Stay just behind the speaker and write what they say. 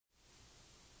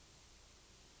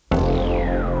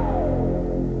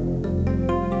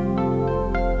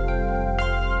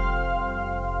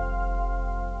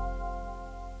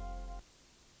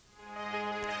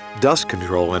dust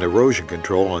control and erosion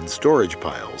control on storage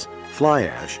piles, fly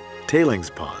ash, tailings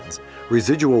ponds,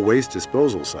 residual waste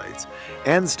disposal sites,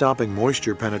 and stopping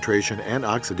moisture penetration and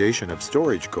oxidation of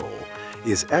storage coal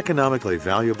is economically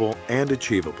valuable and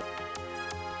achievable.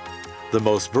 The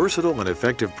most versatile and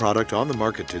effective product on the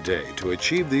market today to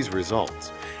achieve these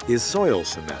results is soil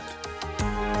cement.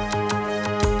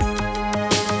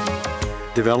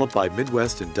 Developed by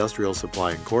Midwest Industrial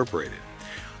Supply Incorporated,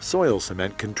 soil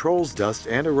cement controls dust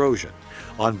and erosion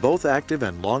on both active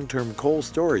and long-term coal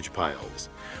storage piles,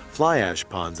 fly ash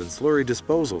ponds and slurry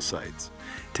disposal sites,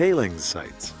 tailings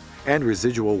sites, and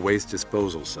residual waste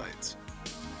disposal sites.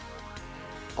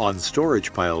 On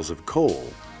storage piles of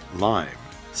coal, lime,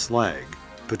 slag,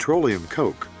 petroleum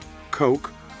coke,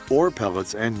 or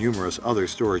pellets and numerous other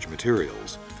storage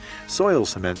materials, soil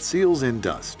cement seals in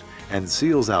dust and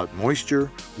seals out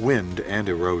moisture, wind, and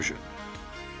erosion.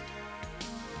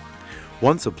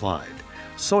 Once applied,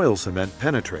 soil cement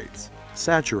penetrates,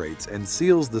 saturates, and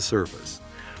seals the surface,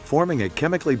 forming a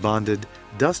chemically bonded,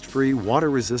 dust-free,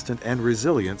 water-resistant, and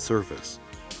resilient surface.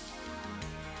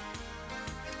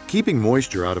 Keeping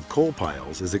moisture out of coal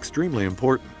piles is extremely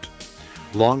important.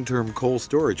 Long-term coal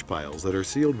storage piles that are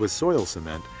sealed with soil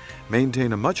cement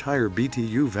maintain a much higher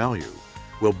BTU value,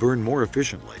 will burn more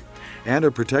efficiently, and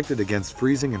are protected against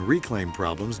freezing and reclaim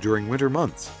problems during winter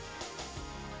months.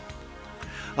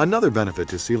 Another benefit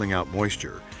to sealing out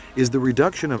moisture is the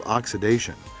reduction of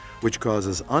oxidation, which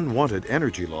causes unwanted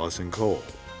energy loss in coal.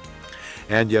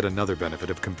 And yet another benefit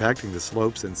of compacting the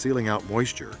slopes and sealing out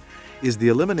moisture is the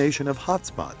elimination of hot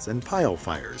spots and pile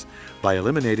fires by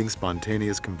eliminating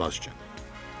spontaneous combustion.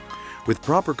 With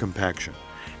proper compaction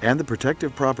and the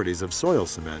protective properties of soil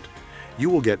cement, you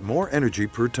will get more energy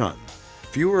per ton,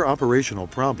 fewer operational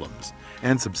problems,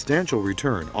 and substantial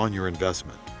return on your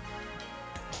investment.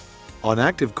 On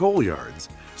active coal yards,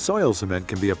 soil cement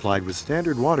can be applied with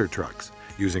standard water trucks,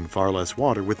 using far less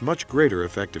water with much greater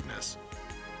effectiveness.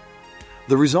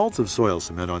 The results of soil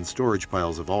cement on storage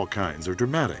piles of all kinds are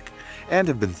dramatic and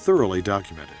have been thoroughly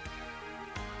documented.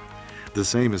 The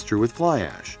same is true with fly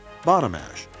ash, bottom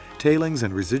ash, tailings,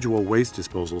 and residual waste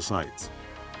disposal sites.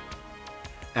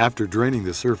 After draining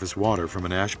the surface water from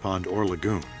an ash pond or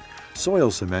lagoon, soil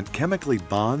cement chemically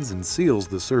bonds and seals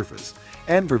the surface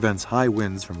and prevents high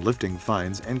winds from lifting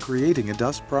fines and creating a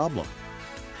dust problem.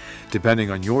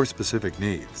 Depending on your specific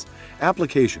needs,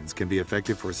 applications can be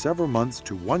effective for several months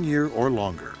to 1 year or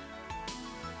longer.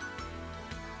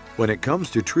 When it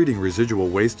comes to treating residual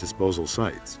waste disposal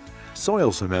sites,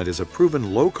 soil cement is a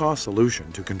proven low-cost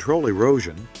solution to control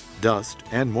erosion, dust,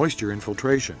 and moisture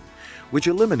infiltration, which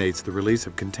eliminates the release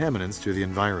of contaminants to the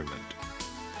environment.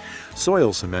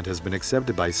 Soil cement has been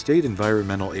accepted by state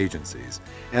environmental agencies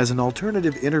as an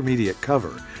alternative intermediate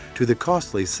cover to the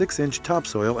costly 6-inch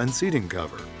topsoil and seeding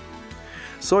cover.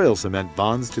 Soil cement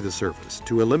bonds to the surface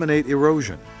to eliminate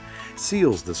erosion,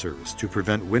 seals the surface to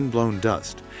prevent wind-blown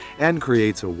dust, and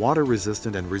creates a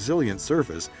water-resistant and resilient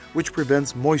surface which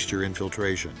prevents moisture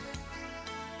infiltration.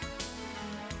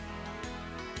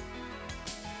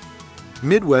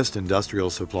 Midwest Industrial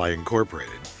Supply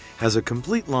Incorporated has a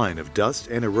complete line of dust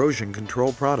and erosion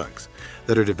control products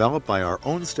that are developed by our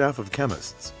own staff of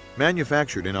chemists,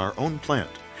 manufactured in our own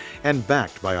plant, and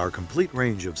backed by our complete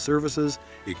range of services,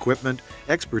 equipment,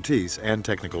 expertise, and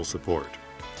technical support.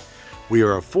 We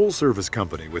are a full-service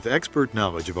company with expert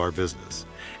knowledge of our business,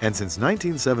 and since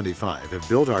 1975 have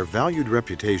built our valued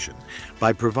reputation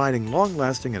by providing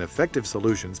long-lasting and effective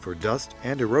solutions for dust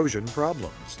and erosion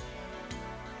problems.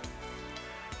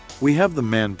 We have the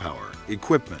manpower,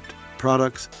 equipment,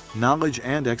 products, knowledge,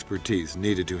 and expertise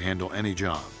needed to handle any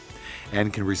job,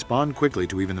 and can respond quickly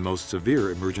to even the most severe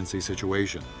emergency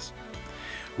situations.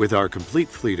 With our complete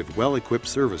fleet of well-equipped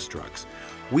service trucks,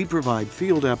 we provide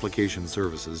field application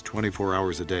services 24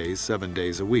 hours a day, 7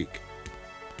 days a week.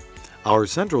 Our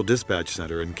central dispatch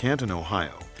center in Canton,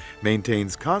 Ohio,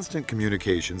 maintains constant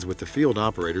communications with the field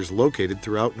operators located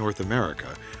throughout North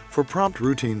America for prompt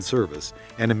routine service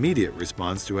and immediate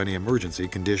response to any emergency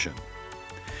condition.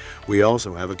 We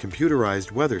also have a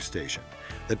computerized weather station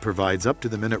that provides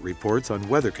up-to-the-minute reports on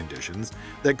weather conditions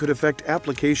that could affect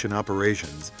application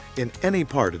operations in any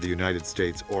part of the United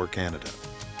States or Canada.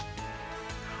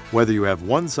 Whether you have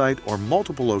one site or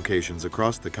multiple locations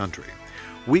across the country,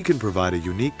 we can provide a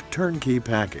unique turnkey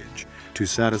package to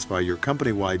satisfy your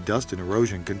company-wide dust and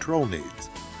erosion control needs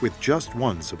with just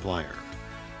one supplier.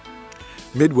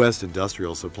 Midwest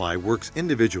Industrial Supply works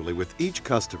individually with each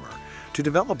customer to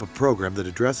develop a program that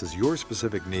addresses your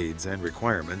specific needs and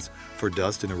requirements for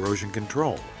dust and erosion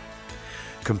control.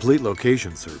 Complete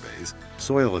location surveys,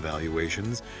 soil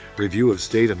evaluations, review of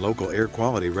state and local air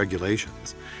quality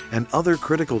regulations, and other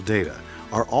critical data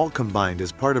are all combined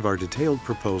as part of our detailed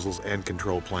proposals and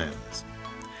control plans.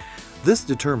 This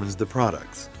determines the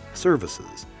products,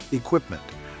 services, equipment,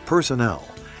 personnel,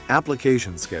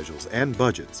 application schedules, and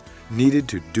budgets needed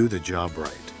to do the job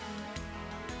right.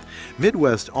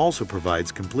 Midwest also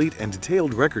provides complete and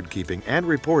detailed record keeping and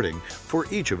reporting for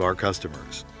each of our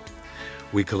customers.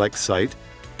 We collect site,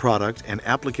 product, and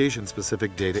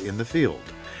application-specific data in the field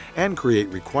and create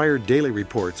required daily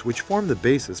reports which form the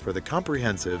basis for the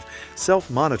comprehensive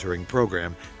self-monitoring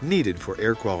program needed for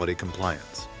air quality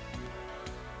compliance.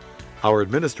 Our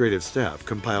administrative staff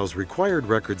compiles required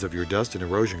records of your dust and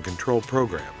erosion control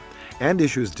program and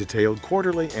issues detailed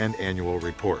quarterly and annual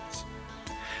reports.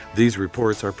 These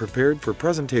reports are prepared for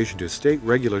presentation to state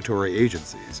regulatory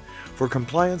agencies for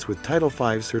compliance with Title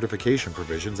V certification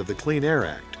provisions of the Clean Air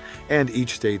Act and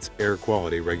each state's air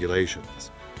quality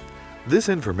regulations. This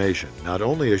information not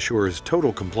only assures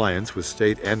total compliance with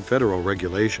state and federal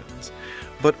regulations,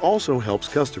 but also helps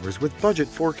customers with budget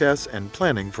forecasts and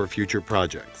planning for future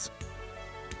projects.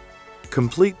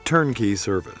 Complete turnkey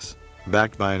service,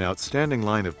 backed by an outstanding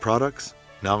line of products,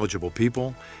 knowledgeable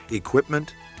people,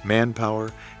 equipment,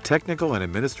 manpower, technical and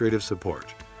administrative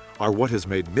support, are what has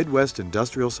made Midwest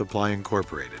Industrial Supply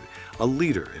Incorporated a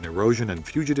leader in erosion and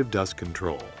fugitive dust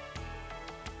control.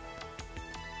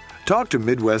 Talk to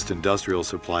Midwest Industrial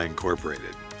Supply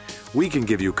Incorporated. We can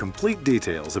give you complete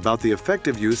details about the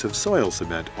effective use of soil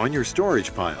cement on your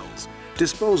storage piles,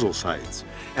 disposal sites,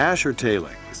 ash or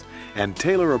tailings, and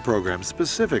tailor a program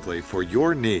specifically for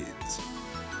your needs.